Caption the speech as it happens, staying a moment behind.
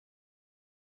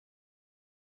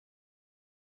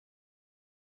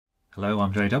Hello,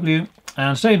 I'm JW,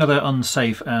 and today another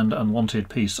unsafe and unwanted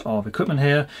piece of equipment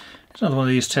here. It's another one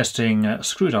of these testing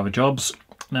screwdriver jobs.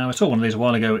 Now I saw one of these a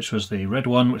while ago, which was the red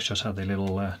one, which just had the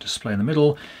little display in the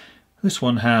middle. This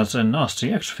one has a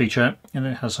nasty extra feature, and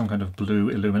it has some kind of blue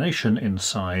illumination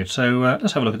inside. So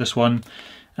let's have a look at this one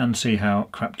and see how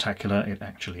craptacular it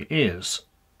actually is.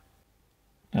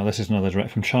 Now this is another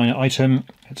direct from China item.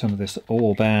 It's under this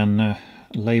Auban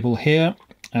label here.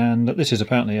 And this is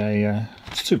apparently a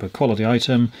super quality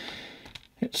item.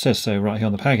 It says so right here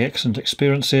on the pack. Excellent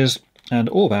experiences, and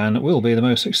Auban will be the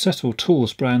most successful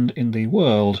tools brand in the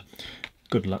world.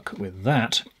 Good luck with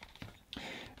that.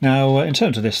 Now in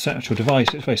terms of this actual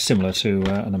device, it's very similar to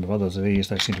a number of others of these.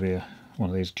 They seem to be one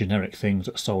of these generic things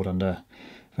that's sold under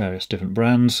various different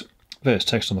brands. Various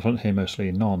text on the front here,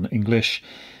 mostly non-English.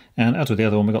 And as with the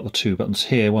other one, we've got the two buttons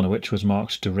here, one of which was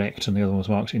marked direct and the other one was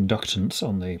marked inductance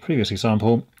on the previous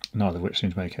example, neither of which seem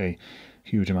to make a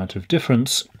huge amount of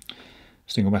difference.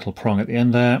 Single metal prong at the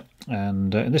end there,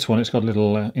 and in this one it's got a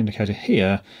little indicator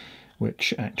here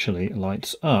which actually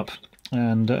lights up.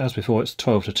 And as before, it's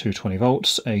 12 to 220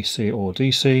 volts, AC or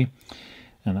DC,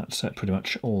 and that's pretty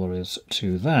much all there is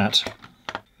to that.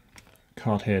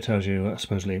 Card here tells you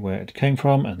supposedly where it came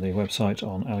from and the website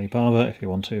on Alibaba if you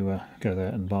want to go there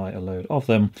and buy a load of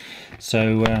them.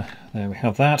 So there we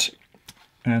have that,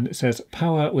 and it says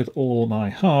power with all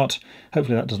my heart.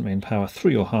 Hopefully that doesn't mean power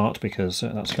through your heart, because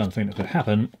that's the kind of thing that could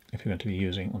happen if you're going to be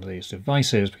using one of these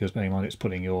devices, because bear in mind it's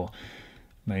putting your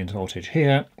mains voltage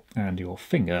here and your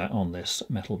finger on this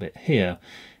metal bit here,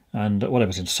 and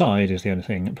whatever's inside is the only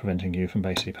thing preventing you from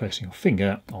basically placing your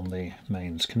finger on the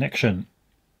mains connection.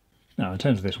 Now in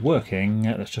terms of this working,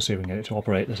 let's just see if we can get it to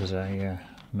operate. This is a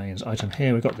mains item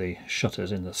here. We've got the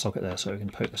shutters in the socket there, so we can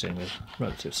poke this in with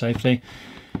relative safety.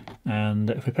 And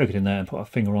if we poke it in there and put our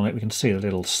finger on it, we can see the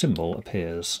little symbol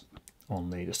appears on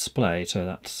the display. So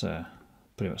that's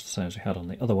pretty much the same as we had on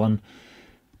the other one.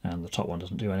 And the top one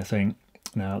doesn't do anything.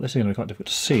 Now this is going to be quite difficult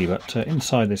to see, but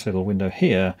inside this little window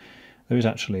here, there is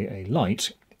actually a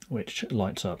light which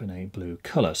lights up in a blue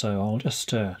colour. So I'll just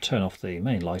turn off the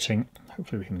main lighting.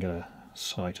 Hopefully we can get a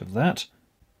sight of that.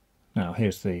 Now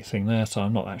here's the thing there, so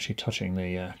I'm not actually touching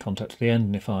the contact at the end,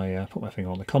 and if I put my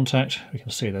finger on the contact, we can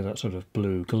see that that sort of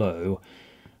blue glow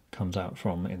comes out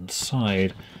from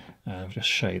inside. If we just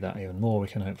shade that even more, we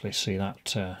can hopefully see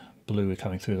that blue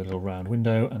coming through the little round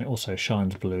window, and it also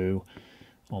shines blue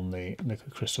on the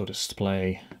liquid crystal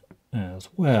display as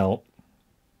well.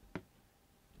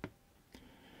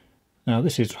 Now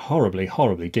this is horribly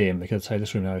dim, because say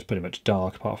this room now is pretty much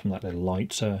dark apart from that little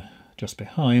light just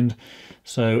behind.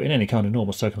 So in any kind of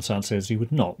normal circumstances you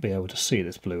would not be able to see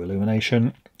this blue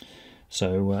illumination.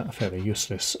 So a fairly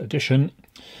useless addition.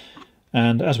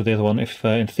 And as with the other one, if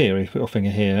in theory you put your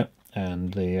finger here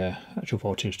and the actual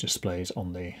voltage displays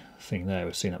on the thing there,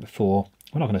 we've seen that before.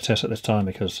 We're not going to test it this time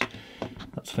because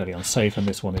that's fairly unsafe, and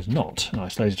this one is not a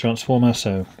nice laser transformer,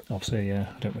 so obviously I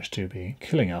don't wish to be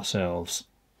killing ourselves.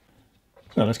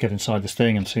 So let's get inside this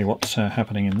thing and see what's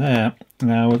happening in there.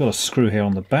 Now we've got a screw here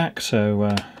on the back,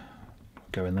 so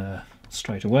go in there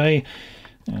straight away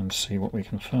and see what we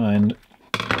can find.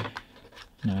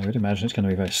 Now I would imagine it's going to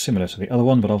be very similar to the other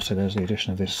one, but obviously there's the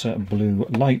addition of this blue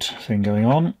light thing going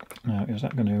on. Now is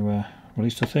that going to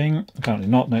release the thing? Apparently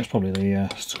not. No, it's probably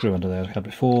the screw under there we had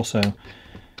before, so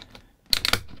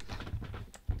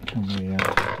can we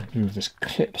remove this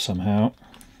clip somehow?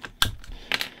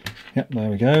 Yep, there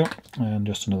we go, and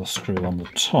just another screw on the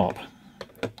top.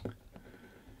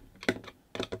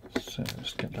 So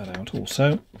let's get that out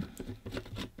also.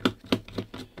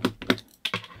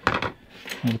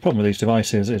 Now, the problem with these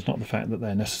devices is not the fact that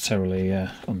they're necessarily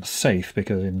unsafe,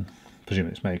 because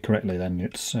presumably it's made correctly, then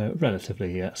it's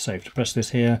relatively safe to press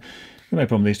this here. The main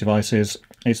problem with these devices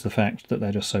is the fact that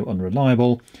they're just so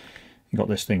unreliable. You've got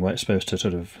this thing where it's supposed to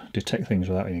sort of detect things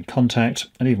without being in contact,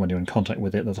 and even when you're in contact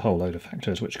with it, there's a whole load of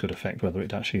factors which could affect whether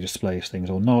it actually displays things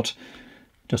or not.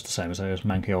 Just the same as those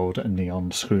manky old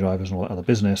neon screwdrivers and all that other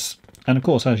business. And of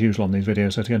course, as usual on these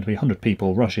videos, there's going to be 100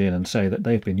 people rush in and say that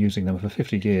they've been using them for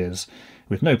 50 years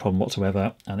with no problem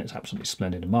whatsoever, and it's absolutely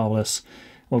splendid and marvellous.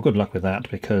 Well, good luck with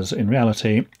that, because in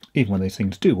reality, even when these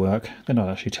things do work, they're not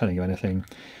actually telling you anything.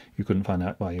 You couldn't find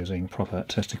out by using proper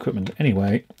test equipment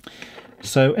anyway.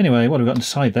 So anyway, what have we got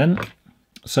inside then?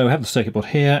 So we have the circuit board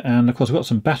here, and of course we've got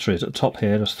some batteries at the top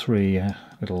here. There's three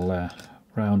little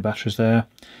round batteries there,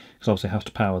 because obviously you have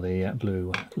to power the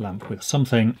blue lamp with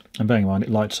something, and bearing in mind it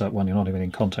lights up when you're not even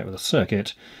in contact with the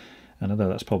circuit, and although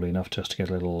that's probably enough just to get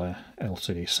a little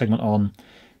LCD segment on,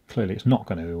 clearly it's not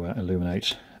going to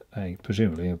illuminate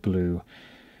presumably a blue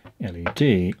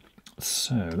LED.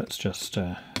 So let's just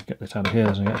get this out of here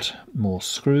and get more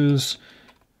screws.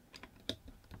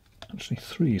 Actually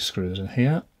 3 screws in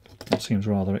here. That seems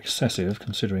rather excessive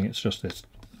considering it's just this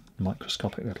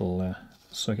microscopic little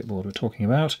circuit board we're talking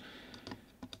about.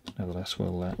 Nevertheless,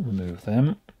 we'll remove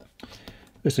them.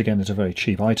 This again is a very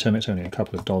cheap item. It's only a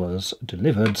couple of dollars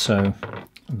delivered, so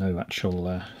no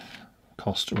actual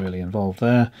cost really involved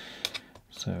there.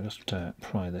 So just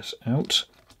pry this out.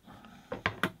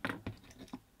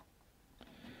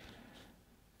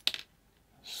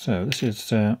 So this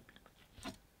is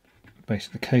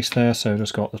basically the case there. So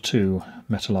just got the 2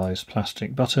 metallized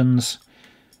plastic buttons,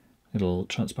 little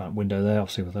transparent window there,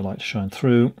 obviously with the light to shine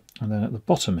through, and then at the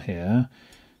bottom here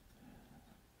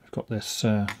we've got this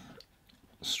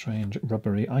strange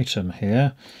rubbery item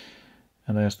here,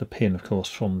 and there's the pin, of course,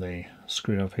 from the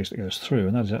screwdriver piece that goes through,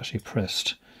 and that is actually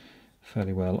pressed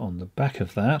fairly well on the back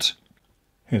of that.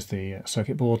 Here's the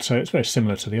circuit board, so it's very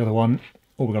similar to the other one.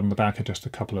 All we've got on the back are just a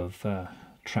couple of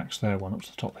tracks there, one up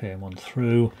to the top here and one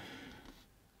through.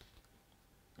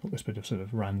 Got this bit of sort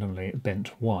of randomly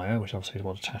bent wire, which obviously is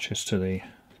what attaches to the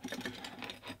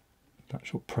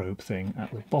actual probe thing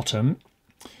at the bottom.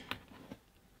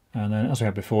 And then, as we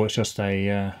had before, it's just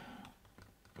a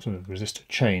sort of resistor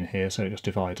chain here, so it just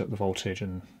divides up the voltage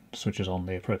and switches on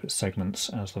the appropriate segments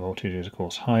as the voltage is, of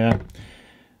course, higher.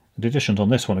 The additions on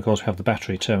this one, of course, we have the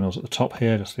battery terminals at the top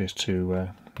here, just these 2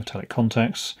 metallic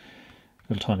contacts,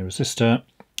 little tiny resistor.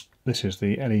 This is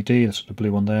the LED, the sort of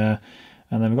blue one there,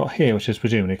 and then we've got here, which is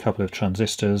presumably a couple of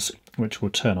transistors, which will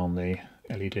turn on the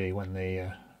LED when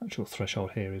the actual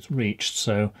threshold here is reached.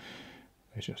 So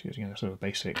it's just using a sort of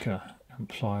basic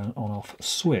apply on-off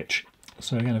switch.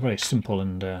 So again, a very simple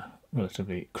and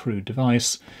relatively crude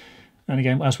device. And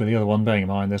again, as with the other one, bearing in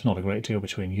mind there's not a great deal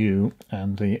between you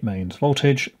and the mains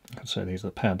voltage. So these are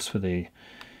the pads for the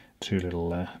 2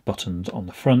 little buttons on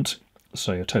the front.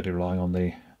 So you're totally relying on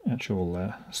the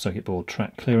actual circuit board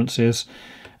track clearances,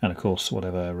 and of course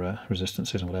whatever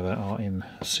resistances and whatever are in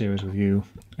series with you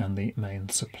and the main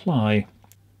supply.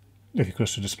 Lithium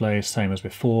crystal display, same as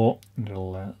before,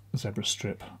 little zebra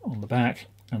strip on the back,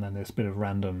 and then this bit of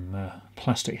random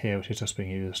plastic here which is just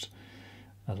being used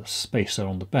as a spacer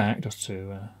on the back just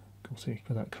to see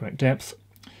for that correct depth.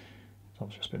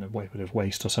 It's just been a bit of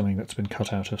waste or something that's been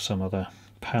cut out of some other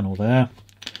panel there.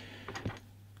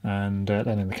 And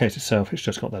then in the case itself, it's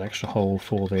just got that extra hole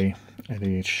for the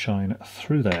LED to shine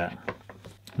through there.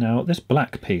 Now this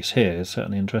black piece here is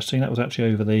certainly interesting. That was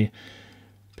actually over the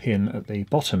pin at the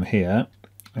bottom here,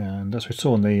 and as we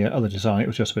saw in the other design, it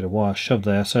was just a bit of wire shoved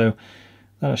there, so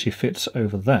that actually fits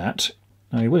over that.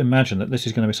 Now you would imagine that this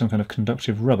is going to be some kind of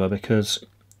conductive rubber because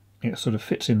it sort of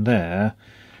fits in there,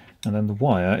 and then the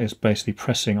wire is basically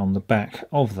pressing on the back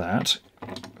of that,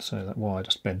 so that wire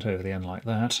just bent over the end like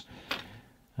that.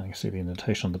 And you can see the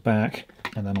indentation on the back,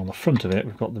 and then on the front of it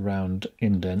we've got the round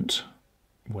indent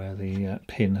where the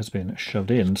pin has been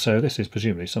shoved in. So this is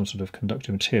presumably some sort of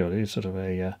conductive material. It is sort of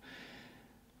a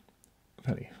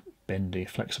fairly bendy,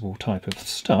 flexible type of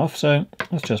stuff. So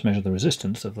let's just measure the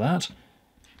resistance of that.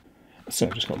 So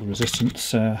I've just got the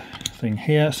resistance thing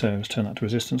here, so let's turn that to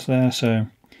resistance there. So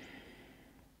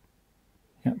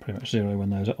yeah, pretty much 0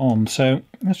 when those are on. So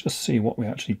let's just see what we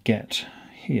actually get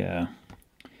here.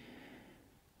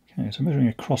 Okay, so measuring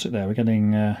across it there, we're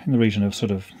getting in the region of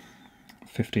sort of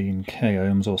 15 k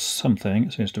ohms or something.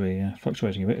 It seems to be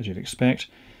fluctuating a bit, as you'd expect.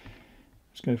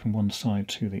 Let's go from one side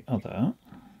to the other.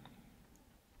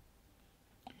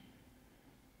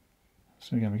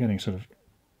 So again, we're getting sort of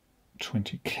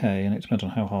 20k, and it depends on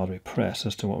how hard we press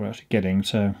as to what we're actually getting.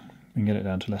 So we can get it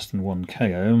down to less than 1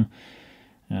 k ohm.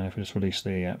 And if we just release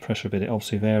the pressure a bit, it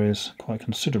obviously varies quite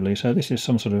considerably. So this is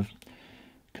some sort of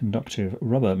conductive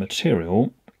rubber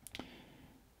material.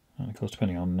 And of course,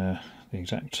 depending on the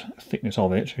exact thickness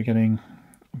of it, we're getting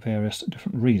various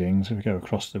different readings. If we go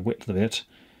across the width of it,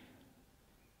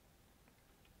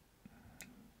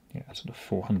 yeah, sort of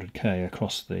 400k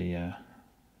across the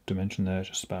dimension there,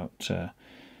 just about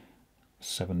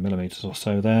 7mm or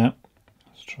so there.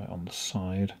 Let's try it on the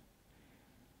side.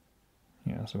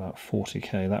 Yeah, that's about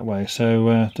 40k that way, so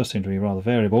it does seem to be rather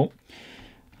variable.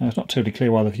 It's not totally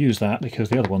clear why they've used that, because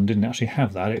the other one didn't actually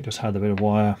have that. It just had a bit of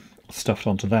wire stuffed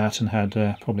onto that and had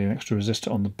probably an extra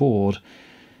resistor on the board.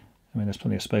 I mean, there's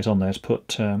plenty of space on there to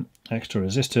put extra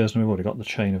resistors, and we've already got the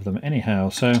chain of them anyhow,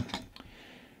 so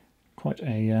quite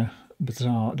a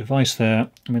bizarre device there.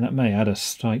 I mean, that may add a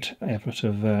slight effort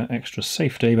of extra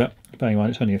safety, but bearing in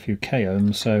mind it's only a few k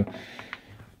ohms, so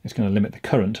it's going to limit the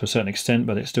current to a certain extent,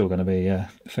 but it's still going to be a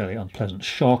fairly unpleasant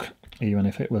shock, even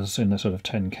if it was in the sort of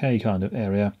 10k kind of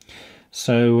area.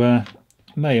 So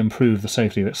may improve the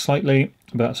safety of it slightly,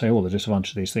 but say all the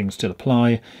disadvantages of these things still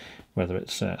apply, whether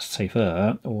it's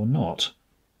safer or not.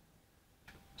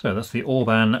 So that's the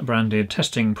Auban branded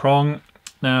testing prong.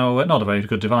 Now, not a very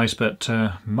good device, but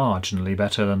marginally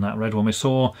better than that red one we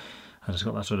saw. And it's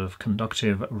got that sort of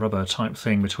conductive rubber type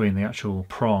thing between the actual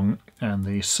prong and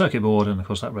the circuit board, and of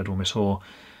course that red one we saw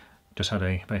just had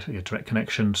basically a direct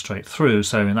connection straight through.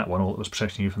 So in that one, all that was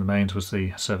protecting you from the mains was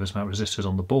the service mount resistors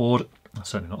on the board. That's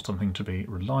certainly not something to be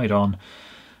relied on.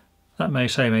 That may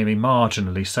say maybe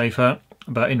marginally safer,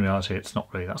 but in reality it's not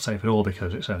really that safe at all,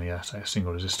 because it's only say a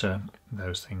single resistor.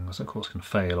 Those things of course can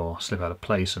fail or slip out of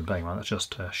place, and bearing in mind that's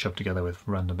just shoved together with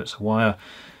random bits of wire.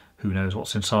 Who knows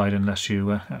what's inside unless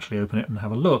you actually open it and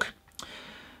have a look.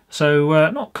 So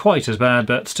not quite as bad,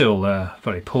 but still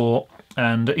very poor.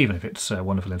 And even if it's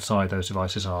wonderful inside, those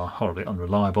devices are horribly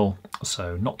unreliable,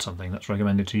 so not something that's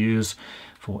recommended to use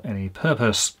for any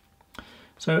purpose.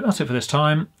 So that's it for this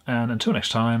time, and until next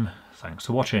time, thanks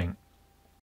for watching.